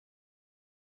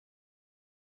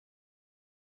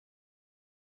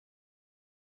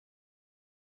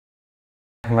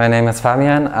my name is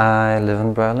Fabian. I live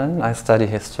in Berlin. I study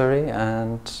history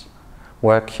and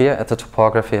work here at the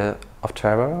Topography of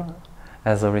Terror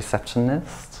as a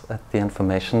receptionist at the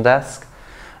information desk.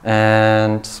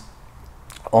 And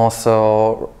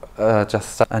also,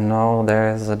 I know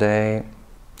there is a day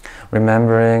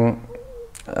remembering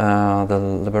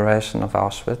the liberation of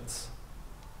Auschwitz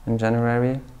in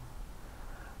January.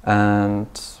 And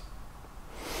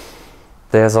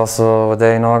there's also a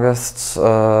day in August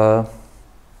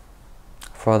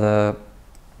for the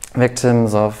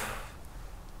victims of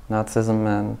Nazism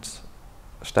and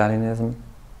Stalinism.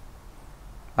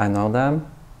 I know them,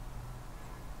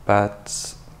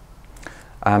 but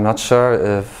I'm not sure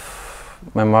if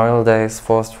memorial days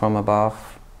forced from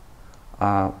above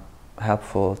are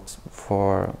helpful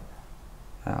for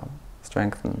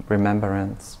strengthen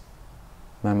remembrance,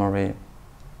 memory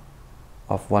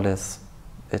of what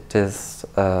it is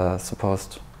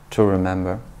supposed to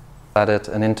remember. I started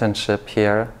an internship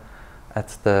here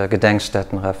at the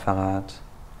Gedenkstättenreferat,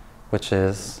 which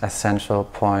is a central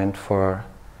point for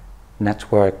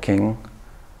networking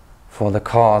for the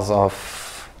cause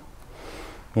of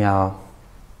a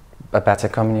better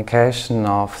communication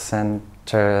of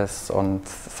centers and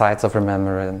sites of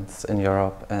remembrance in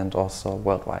Europe and also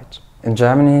worldwide. In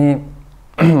Germany,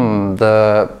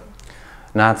 the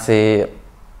Nazi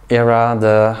era,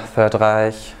 the Third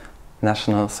Reich,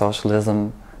 National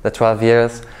Socialism, the 12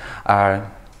 years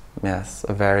are, yes,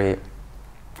 a very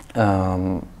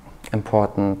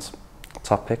important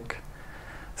topic.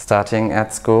 Starting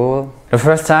at school. The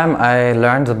first time I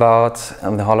learned about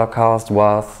the Holocaust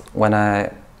was when I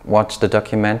watched a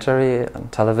documentary on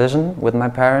television with my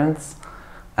parents,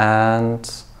 and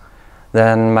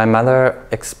then my mother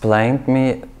explained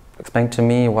to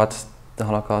me what the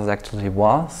Holocaust actually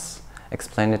was,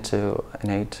 explained it to an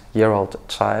 8-year-old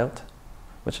child,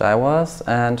 which I was,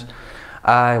 and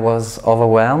I was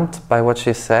overwhelmed by what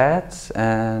she said,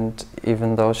 and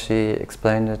even though she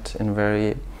explained it in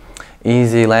very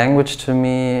easy language to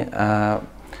me,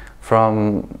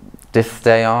 from this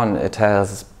day on it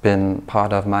has been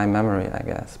part of my memory, I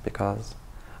guess, because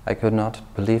I could not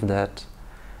believe that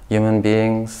human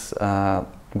beings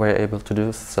were able to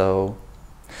do so.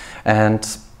 And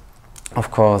of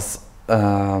course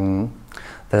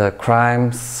the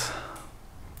crimes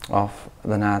of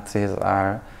the Nazis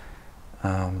are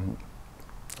an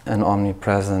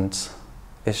omnipresent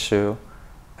issue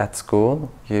at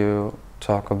school. You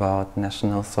talk about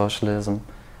National Socialism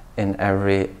in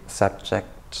every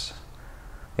subject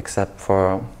except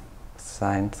for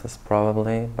sciences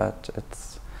probably, but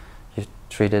you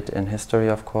treat it in history,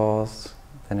 of course,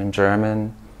 then in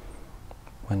German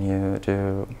when you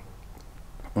do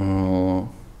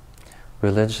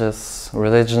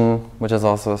religion, which is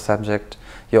also a subject.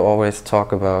 You always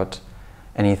talk about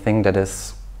anything that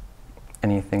is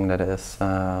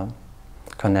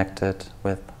connected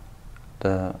with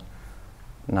the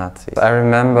Nazis. I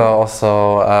remember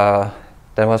also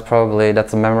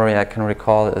that's a memory I can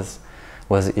recall. I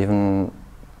was even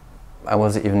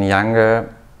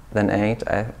younger than 8.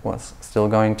 I was still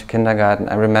going to kindergarten.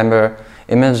 I remember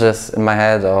images in my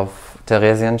head of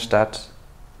Theresienstadt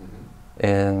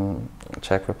in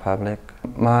Czech Republic.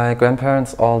 My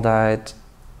grandparents all died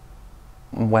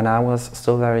when I was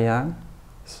still very young.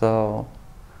 So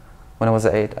when I was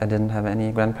 8, I didn't have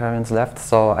any grandparents left,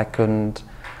 so I couldn't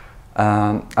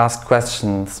ask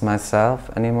questions myself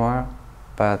anymore.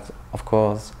 But of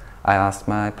course I asked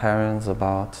my parents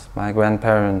about my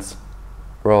grandparents'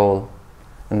 role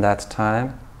in that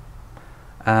time.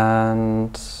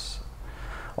 And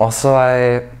also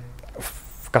I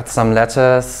got some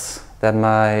letters that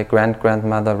my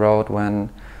grandmother wrote when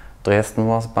Dresden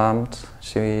was bombed.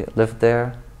 She lived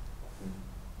there.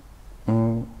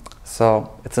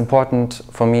 So it's important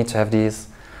for me to have these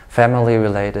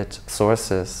family-related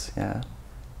sources, yeah,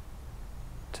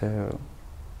 to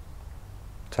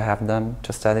have them,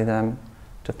 to study them,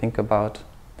 to think about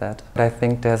that. But I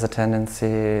think there's a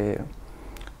tendency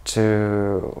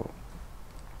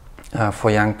for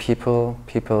young people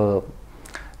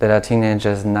that are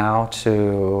teenagers now,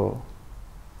 to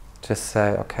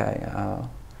say, okay,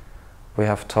 we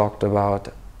have talked about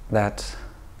that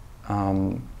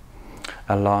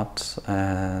a lot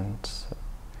and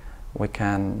we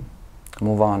can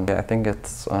move on. I think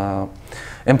it's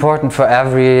important for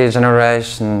every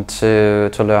generation to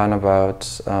learn about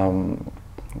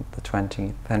the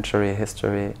 20th century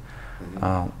history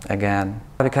again,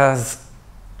 because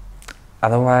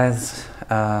otherwise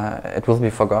it will be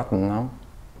forgotten, no?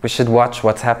 We should watch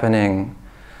what's happening,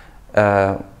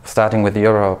 starting with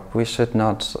Europe. We should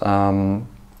not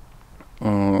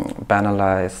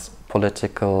banalize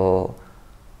political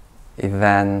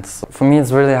events. For me,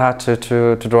 it's really hard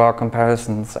to draw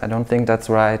comparisons. I don't think that's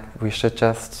right. We should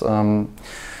just,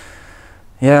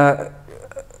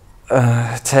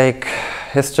 take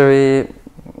history.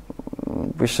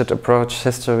 We should approach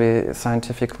history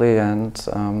scientifically, and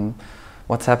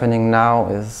what's happening now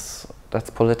that's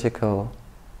political.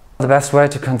 The best way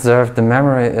to conserve the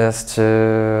memory is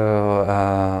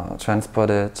to transport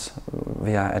it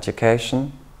via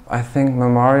education. I think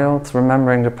memorials,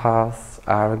 remembering the past,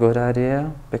 are a good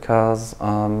idea, because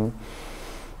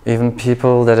even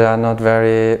people that are not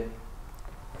very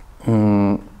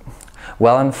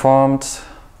well informed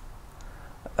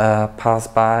pass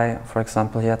by. For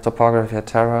example, here topography at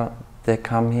Terra, they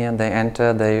come here, they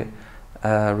enter, they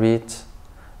read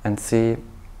and see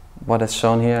what is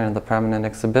shown here in the permanent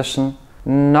exhibition.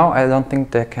 No, I don't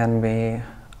think there can be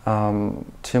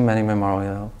too many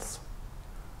memorials.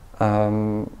 I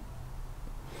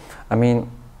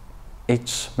mean,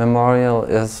 each memorial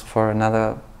is for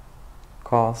another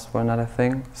cause, for another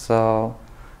thing, so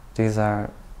these are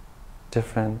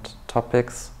different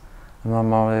topics. A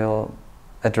memorial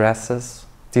addresses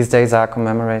these days are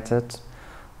commemorated,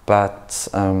 but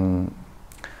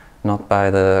not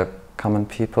by the common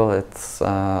people. It's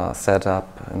set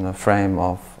up in a frame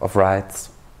of rights,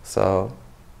 so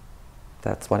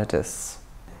that's what it is.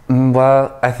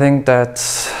 Well, I think that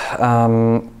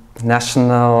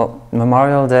national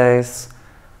memorial days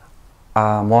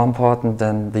are more important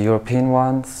than the European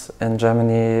ones. In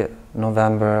Germany,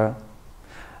 November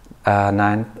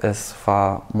 9th is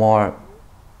far more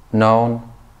known,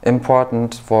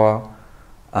 important for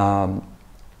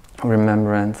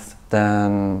remembrance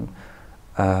than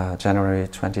January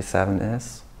 27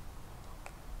 is.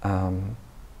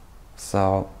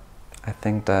 So I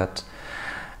think that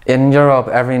in Europe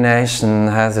every nation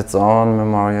has its own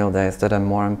memorial days that are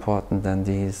more important than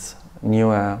these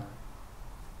newer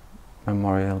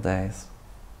memorial days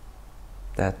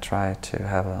that try to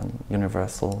have a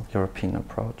universal European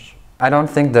approach. I don't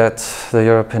think that the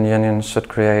European Union should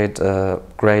create a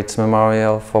great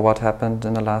memorial for what happened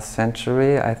in the last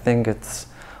century. I think it's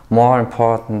more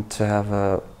important to have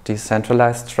a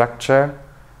decentralized structure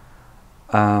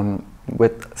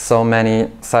with so many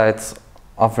sites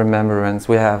of remembrance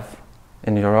we have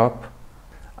in Europe.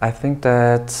 I think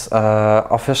that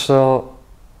official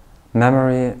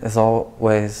memory is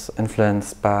always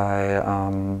influenced by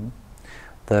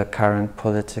the current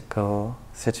political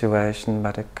situation,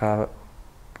 by the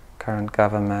current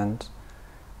government.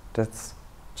 That's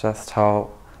just how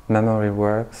memory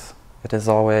works. It is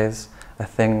always a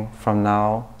thing from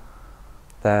now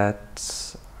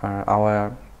that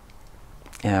our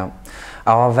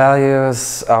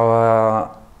values,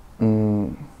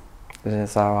 it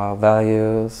is our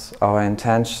values, our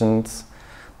intentions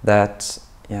that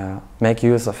make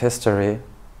use of history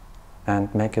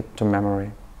and make it to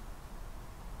memory.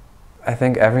 I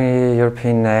think every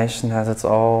European nation has its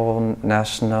own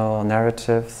national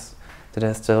narratives that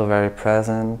are still very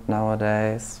present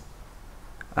nowadays,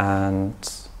 and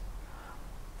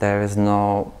there is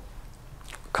no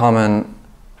common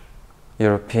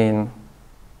European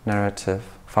narrative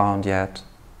found yet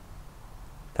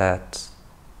that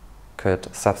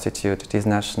could substitute these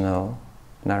national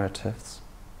narratives.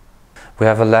 We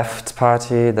have a left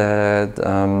party that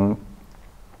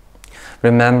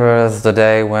remembers the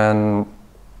day when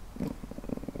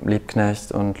Liebknecht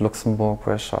and Luxembourg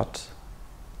were shot.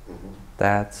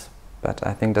 But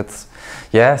I think that's,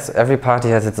 yes, every party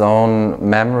has its own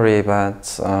memory,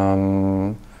 but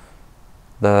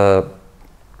the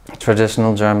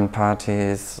traditional German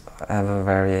parties have a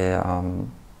very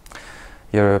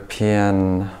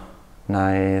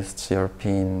Europeanized,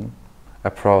 European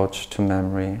approach to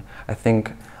memory. I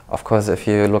think, of course, if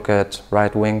you look at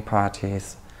right-wing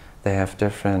parties, they have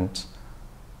different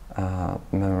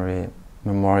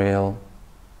memorial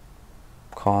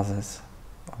causes,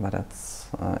 but that's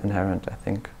inherent, I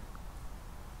think.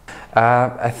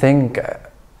 I think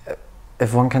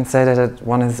if one can say that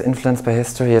one is influenced by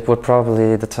history, it would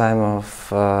probably the time of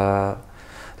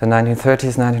the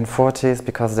 1930s, 1940s,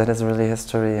 because that is really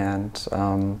history, and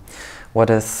what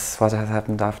has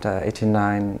happened after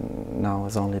 '89 now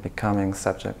is only becoming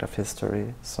subject of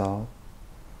history. So